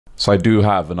So I do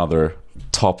have another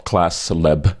top-class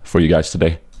celeb for you guys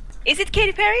today. Is it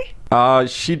Katy Perry?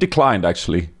 She declined,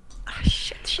 actually. Oh,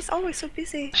 shit, she's always so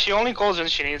busy. She only calls when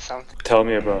she needs something. Tell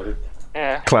me about it.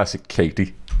 Yeah. Classic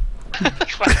Katy.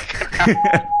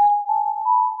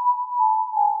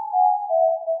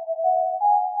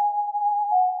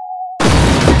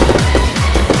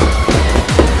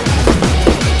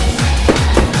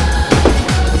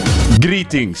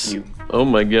 Greetings. Oh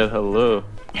my god, hello.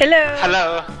 Hello.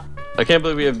 Hello. I can't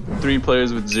believe we have 3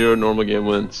 players with 0 normal game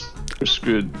wins. We're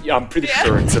screwed. Yeah, I'm pretty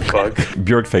sure it's a bug.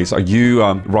 Bjergsen, are you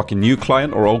rocking new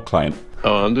client or old client?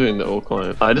 Oh, I'm doing the old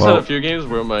client. I just had a few games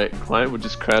where my client would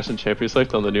just crash in Champion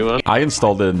Select on the new one. I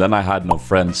installed it and then I had no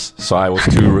friends, so I was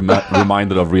too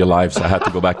reminded of real life, so I had to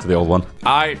go back to the old one.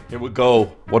 Here we go.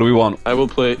 What do we want? I will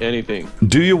play anything.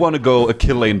 Do you want to go a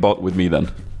kill lane bot with me then?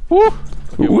 Woo!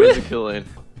 Where's the kill lane?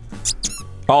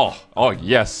 Oh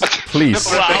yes, please.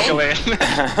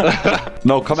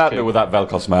 No, come at me with that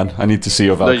vel'koz, man. I need to see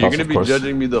your vel'koz, No, you're gonna of be course.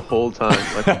 judging me the whole time.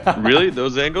 Like, really?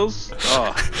 Those angles?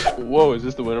 Oh, whoa! Is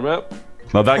this the winner map?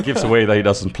 No, that gives away that he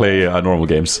doesn't play normal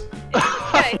games.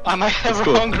 I might have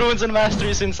wrong runes and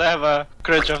mastery since I have a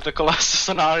grudge of the Colossus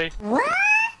and Ari.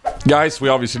 Guys, we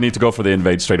obviously need to go for the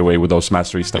invade straight away with those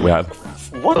masteries that we have.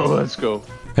 What? Oh, let's go.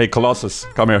 Hey, Colossus,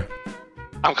 come here.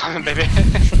 I'm coming, baby.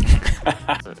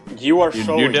 You are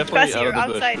showing. You're definitely Plus, out you're of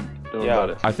the bush. outside. Don't worry Yeah. about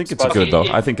it. I think it's good though.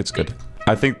 I think it's good.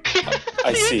 I think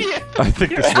I see.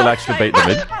 this will actually bait them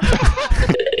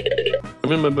in.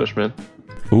 I'm in my bush, man.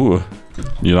 Ooh,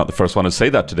 you're not the first one to say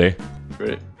that today.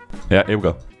 Great. Yeah, here we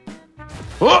go.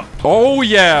 Oh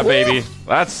yeah, baby.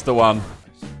 That's the one.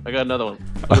 I got another one.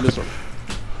 Look at this one.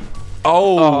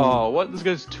 Oh. Oh, what? This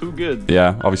guy's too good.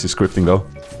 Yeah, obviously scripting though.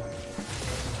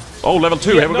 Oh, level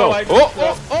 2, here we go. I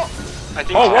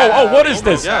think Oh, what is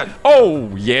this? God. Oh,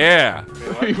 yeah.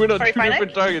 We're not Sorry, 2 Friday?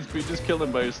 different targets, but you just killed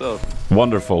him by yourself.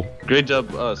 Wonderful. Great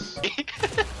job, us.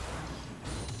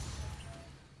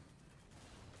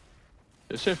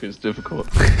 This shit feels difficult.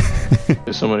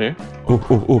 There's someone here.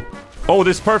 Oh,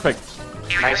 this is perfect.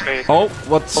 Nice, baby. Oh,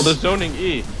 what's... Oh, the zoning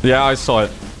E. Yeah, I saw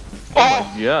it.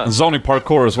 Oh! Yeah. Zoning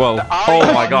parkour as well.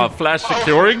 Oh my god, flash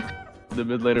securing. The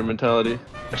mid-later mentality.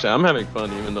 Actually, I'm having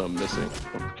fun even though I'm missing.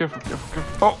 Oh, careful.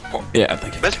 Oh, yeah,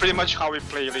 thank you. That's pretty much how we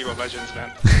play League of Legends,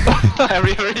 man.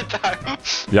 Every time.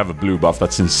 You have a blue buff,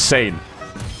 that's insane.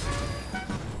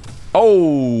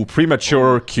 Oh,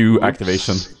 premature Q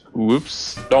activation.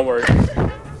 Whoops. Don't worry.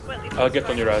 I'll get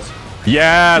on your ass.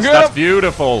 Yes, Get that's up.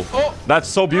 beautiful. Oh. That's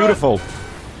so beautiful.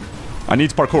 I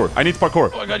need parkour.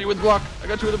 Oh, I got you with the block. I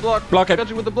got you with the block. Block it. I got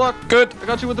you with the block. Good. I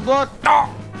got you with the block.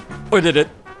 Oh, we did it.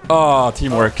 Oh,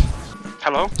 teamwork.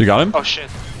 Hello? You got him? Oh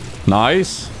shit.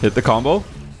 Nice. Hit the combo.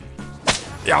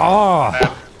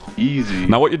 Yeah. Easy.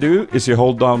 Now what you do is you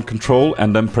hold down control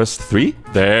and then press 3.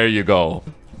 There you go.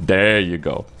 There you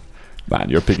go. Man,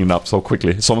 you're picking it up so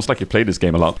quickly. It's almost like you play this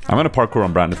game a lot. I'm gonna parkour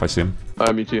on Brand if I see him.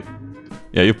 Me too.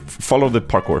 Yeah, you follow the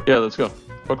parkour. Yeah, let's go.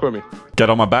 Parkour me. Get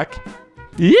on my back.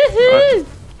 Yee-hoo!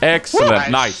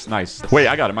 Excellent. Nice. Nice. Wait,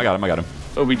 I got him.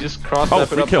 Oh, we just crossed Oh, that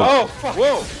free up. kill. Oh, fuck.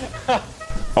 Whoa.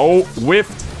 Oh,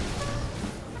 whiffed.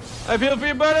 I feel for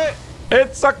you, buddy.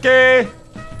 It's okay.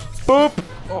 Boop.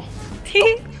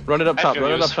 Run it up top. feel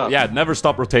Run it you. up top. Yeah, never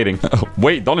stop rotating.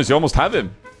 Wait, Donis, you almost have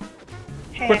him.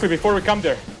 Quickly before we come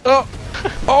there.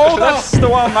 Oh, that's the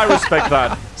one. I respect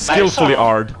that. Skillfully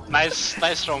hard. Nice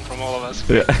strong from all of us.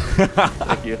 Yeah.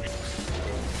 Thank you.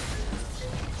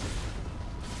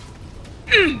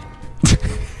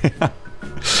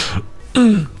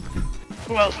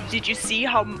 Well, did you see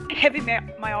how heavy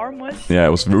my arm was? Yeah, it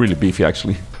was really beefy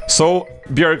actually. So,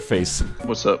 Bjergface,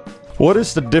 What's up? what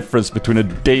is the difference between a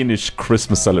Danish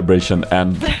Christmas celebration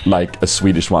and like a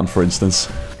Swedish one, for instance?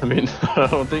 I mean, I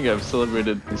don't think I've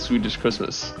celebrated the Swedish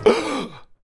Christmas.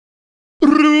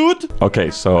 Rude.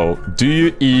 Okay, so do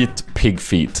you eat pig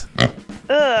feet?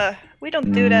 We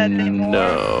don't do that anymore.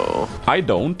 No. I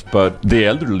don't, but the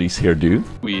elderlies here do.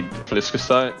 We eat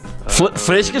flæskesteg.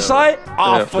 Flæskesteg?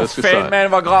 Ja, For flæskesteg. fan, man,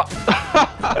 hvor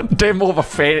godt. Det må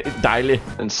være dejligt.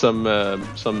 And some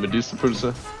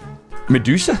medisterpølse.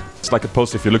 Medusa? It's like a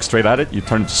post, if you look straight at it, you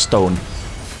turn to stone.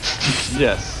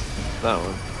 Yes, that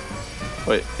one.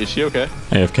 Wait, is she okay?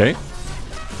 AFK? I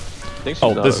think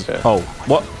she's not this. okay. Oh,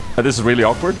 what? This is really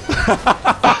awkward.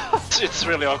 It's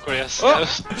really awkward, yes. Oh.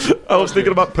 Yes. I was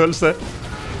thinking about pølse.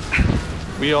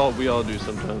 We all do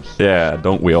sometimes. Yeah,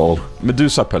 don't we all?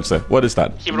 Medusa pølse. What is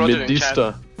that? He wrote it in chat.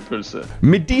 Medisterpølse.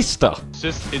 Medista.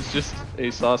 It's just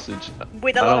a sausage.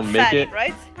 With a I lot don't of make fat, it.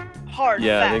 right? Hard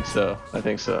Yeah, fat. I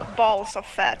think so. Balls of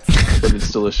fat. But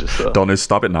it's delicious though. Don't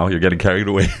stop it now. You're getting carried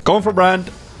away. Going for Brand.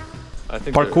 I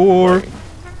think Parkour.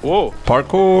 Whoa.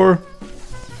 Parkour.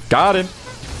 Got him.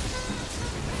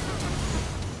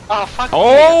 Oh, fuck.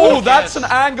 Oh, me. that's an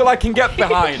angle I can get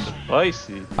behind.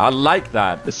 Spicy. I like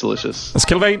that. It's delicious. Let's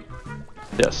kill Vane.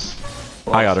 Yes.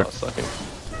 I got her. Stop sucking.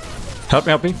 Help me,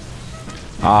 help me.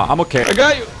 I'm okay. I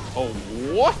got you. Oh,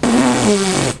 what?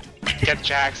 Get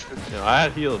Jackson. No, I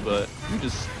had healed, but you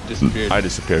just disappeared. I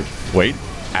disappeared. Wait.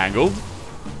 Angled.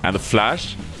 And the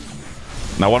flash.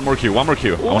 Now one more Q, one more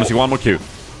Q. I want to see one more Q.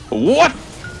 What?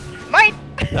 Mine!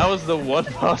 That was the one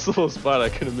possible spot I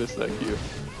could have missed that Q.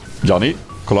 Johnny.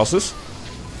 Colossus.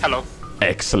 Hello.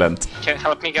 Excellent. Can you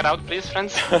help me get out, please,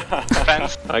 friends?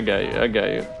 Friends. I got you. I got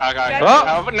you. Okay.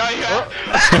 Oh! No, you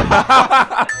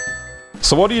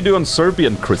So what do you do on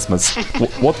Serbian Christmas?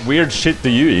 What weird shit do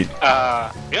you eat?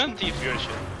 We don't eat weird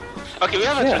shit. Okay, we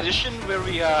have a tradition where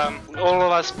we all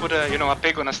of us put a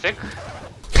pig on a stick.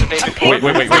 Wait,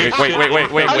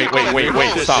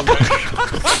 stop.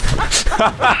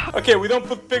 Okay, we don't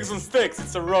put pigs on sticks.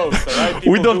 It's a roast, alright?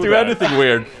 We don't do anything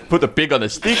weird. Put a pig on a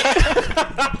stick.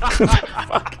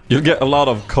 You'll get a lot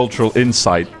of cultural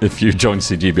insight if you join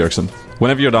CG, Bjergsen.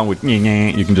 Whenever you're done with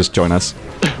NJEE, you can just join us.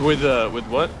 With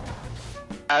what?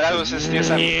 That was his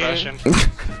DSM impression.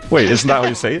 Wait, isn't that how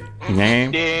you say it?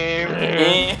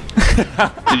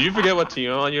 Did you forget what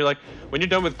team I'm on? You're like, when you're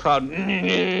done with Cloud.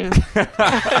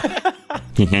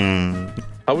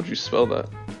 How would you spell that?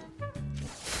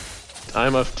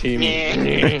 I'm of team.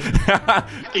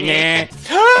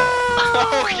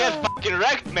 Oh, get fucking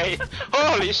wrecked, mate.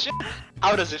 Holy shit.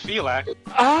 How does it feel, eh?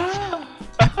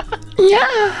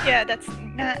 Yeah, that's...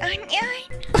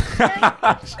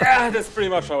 That's pretty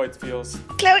much how it feels.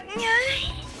 Cloud...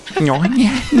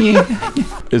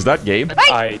 Is that game?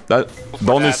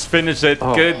 Donis, finish it.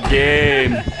 Oh. Good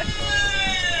game.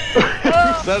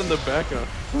 Who's that in the background?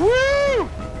 Woo!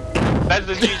 That's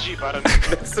the GG button.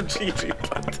 That's the GG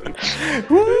button.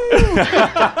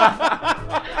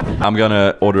 I'm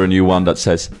gonna order a new one that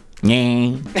says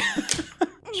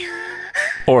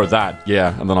or that,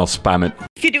 yeah, and then I'll spam it.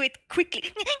 If you do it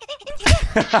quickly.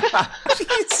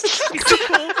 It's so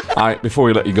cool. Alright, before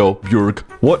we let you go, Björk,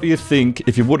 what do you think,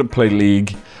 if you wouldn't play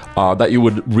League, that you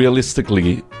would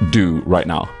realistically do right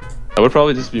now? I would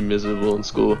probably just be miserable in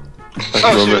school. Oh,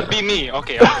 so it would be me.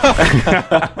 Okay.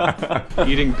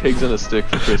 Eating pigs on a stick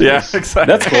for Christmas. Yeah, exactly.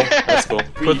 That's cool. That's cool.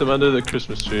 Put them under the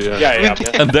Christmas tree. Yeah.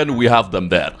 And then we have them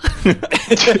there.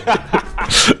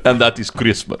 And that is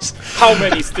Christmas. How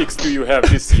many sticks do you have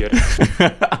this year?